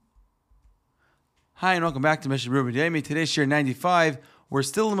Hi and welcome back to Mishnah Berurah B'Yami. Today's share 95. We're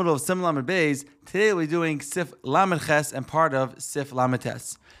still in the middle of Sim Lamed Beis. Today we'll be doing Sif Lamed Ches and part of Sif Lamed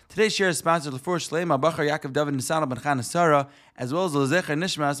Tes. Today's share is sponsored for Shleima Bachar Yaakov David Nisana ben Chana Sarah, as well as Lozecha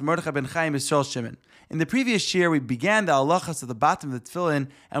Nishmas Mordechai ben Chaim Yisrael Shimon. In the previous share, we began the halachas at the bottom of the Tefillin,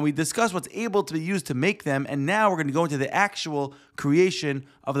 and we discussed what's able to be used to make them, and now we're going to go into the actual creation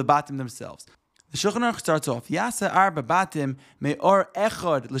of the bottom themselves. The Shulchan Aruch starts off, Yasa arba batim me'or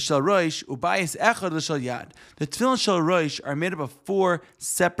echad l'shal roish ubayis echad l'shal yad. The tefillin shal roish are made up of four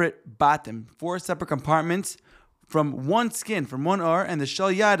separate batim, four separate compartments from one skin, from one or, and the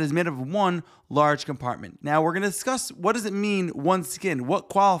shal yad is made up of one large compartment. Now we're going to discuss what does it mean one skin, what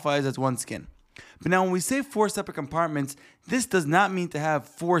qualifies as one skin. But now when we say four separate compartments, this does not mean to have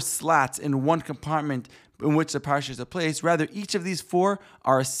four slats in one compartment in which the parshas are placed. Rather, each of these four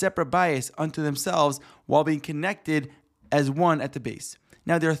are a separate bias unto themselves while being connected as one at the base.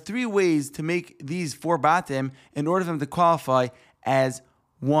 Now, there are three ways to make these four batim in order for them to qualify as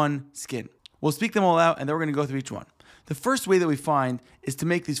one skin. We'll speak them all out, and then we're going to go through each one. The first way that we find is to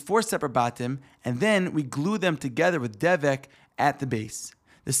make these four separate batim, and then we glue them together with devek at the base.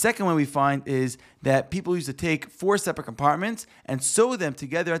 The second one we find is that people used to take four separate compartments and sew them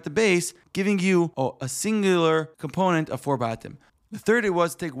together at the base, giving you a singular component of four batim. The third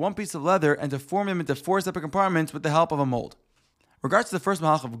was to take one piece of leather and to form them into four separate compartments with the help of a mold. Regards to the first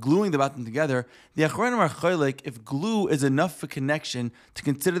malach of gluing the batim together, the achronim are choilek if glue is enough for connection to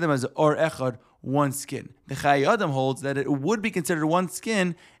consider them as or echad, one skin. The Chai Adam holds that it would be considered one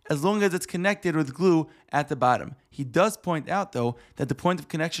skin as long as it's connected with glue at the bottom. He does point out, though, that the point of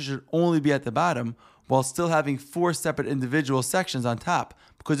connection should only be at the bottom while still having four separate individual sections on top.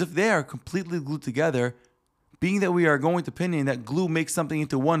 Because if they are completely glued together, being that we are going to opinion that glue makes something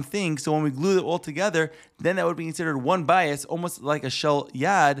into one thing, so when we glue it all together, then that would be considered one bias, almost like a shel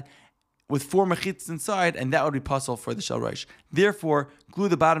yad, with four mechitzas inside, and that would be possible for the shel roish. Therefore, glue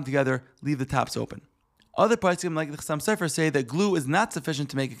the bottom together, leave the tops open. Other poskim, like the Chassam Sofer, say that glue is not sufficient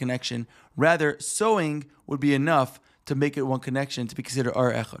to make a connection. Rather, sewing would be enough to make it one connection to be considered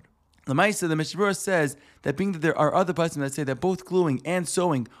ar echad. The Maisa, the Mishnah Berurah says that being that there are other poskim that say that both gluing and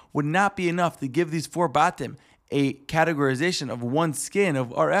sewing would not be enough to give these four batim a categorization of one skin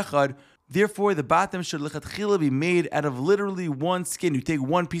of ar echad. Therefore, the batim should lechatchila be made out of literally one skin. You take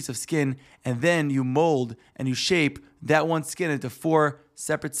one piece of skin and then you mold and you shape that one skin into four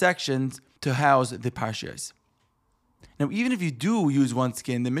separate sections to house the parshas. Now, even if you do use one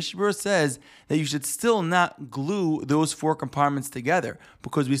skin, the Mishnah Berurah says that you should still not glue those four compartments together,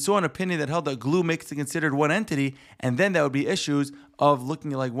 because we saw an opinion that held that glue makes it considered one entity, and then that would be issues of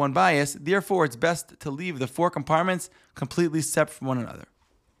looking like one bias. Therefore, it's best to leave the four compartments completely separate from one another.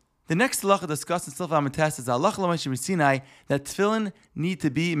 The next halacha discussed in Sif Lamed Tes is halacha l'Moshe Sinai that tefillin need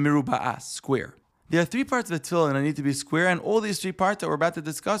to be miruba'as, square. There are three parts of the tefillin that need to be square, and all these three parts that we're about to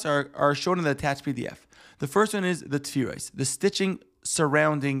discuss are shown in the attached PDF. The first one is the tfiros, the stitching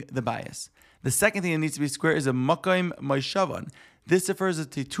surrounding the bias. The second thing that needs to be square is a makaim maishavan. This refers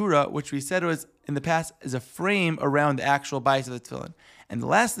to titura, which we said was in the past is a frame around the actual bias of the tefillin. And the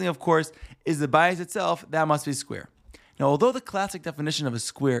last thing, of course, is the bias itself. That must be square. Now, although the classic definition of a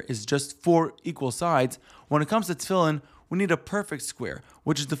square is just four equal sides, when it comes to tefillin, we need a perfect square,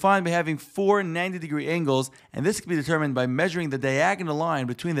 which is defined by having four 90-degree angles, and this can be determined by measuring the diagonal line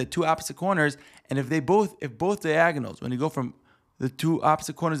between the two opposite corners. And if both diagonals, when you go from the two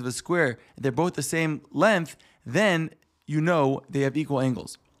opposite corners of a square, they're both the same length, then you know they have equal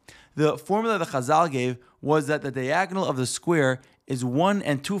angles. The formula that Chazal gave was that the diagonal of the square is 1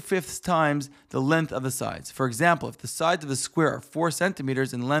 2/5 times the length of the sides. For example, if the sides of the square are 4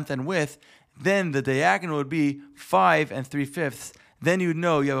 centimeters in length and width, then the diagonal would be 5 3/5. Then you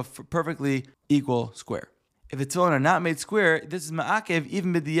know you have a perfectly equal square. If the tefillin are not made square, this is ma'akev,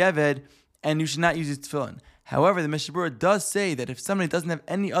 even b'di'eved, and you should not use these tefillin. However, the Mishnah Berurah does say that if somebody doesn't have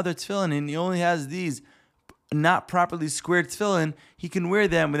any other tefillin and he only has these not properly squared tefillin, he can wear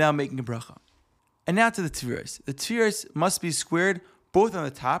them without making a bracha. And now to the tfiros. The tfiros must be squared both on the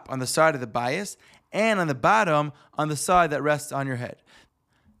top, on the side of the bias, and on the bottom, on the side that rests on your head.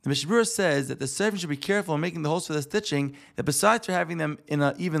 The Mishnah Berurah says that the servant should be careful in making the holes for the stitching, that besides for having them in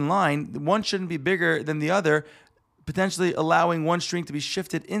an even line, one shouldn't be bigger than the other, potentially allowing one string to be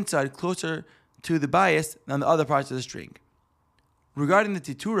shifted inside closer to the bias than the other parts of the string. Regarding the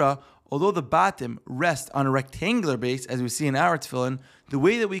titura, although the batim rest on a rectangular base, as we see in our tefillin, the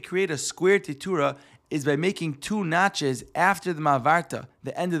way that we create a square titura is by making two notches after the mavarta,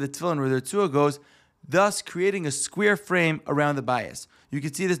 the end of the tefillin where the tzua goes, thus creating a square frame around the bias. You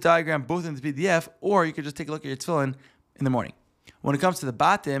can see this diagram both in the PDF, or you could just take a look at your tefillin in the morning. When it comes to the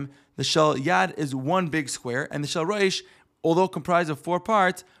batim, the shel yad is one big square, and the shel rosh, although comprised of 4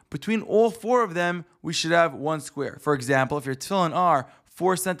 parts, between all 4 of them, we should have 1 square. For example, if your tefillin are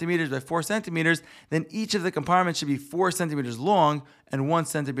 4 centimeters by 4 centimeters, then each of the compartments should be 4 centimeters long and 1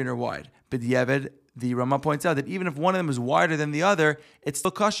 centimeter wide. B'diavad, the Rama points out that even if one of them is wider than the other, it's still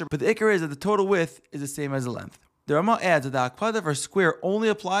kosher. But the ikar is that the total width is the same as the length. The Rama adds that the akpada for square only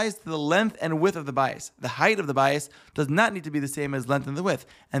applies to the length and width of the bias. The height of the bias does not need to be the same as length and the width.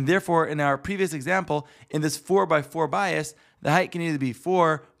 And therefore, in our previous example, in this 4 by 4 bias, the height can either be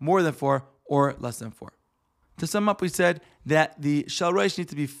 4, more than 4, or less than 4. To sum up, we said that the shel rosh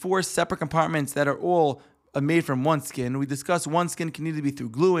needs to be 4 separate compartments that are all made from one skin. We discussed one skin can either be through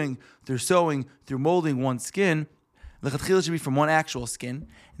gluing, through sewing, through molding one skin. The chatchila should be from one actual skin.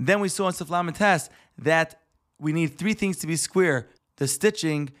 And then we saw in Sif Lamed Tes that we need 3 things to be square: the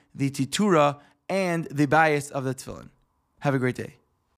stitching, the titura, and the bias of the tefillin. Have a great day.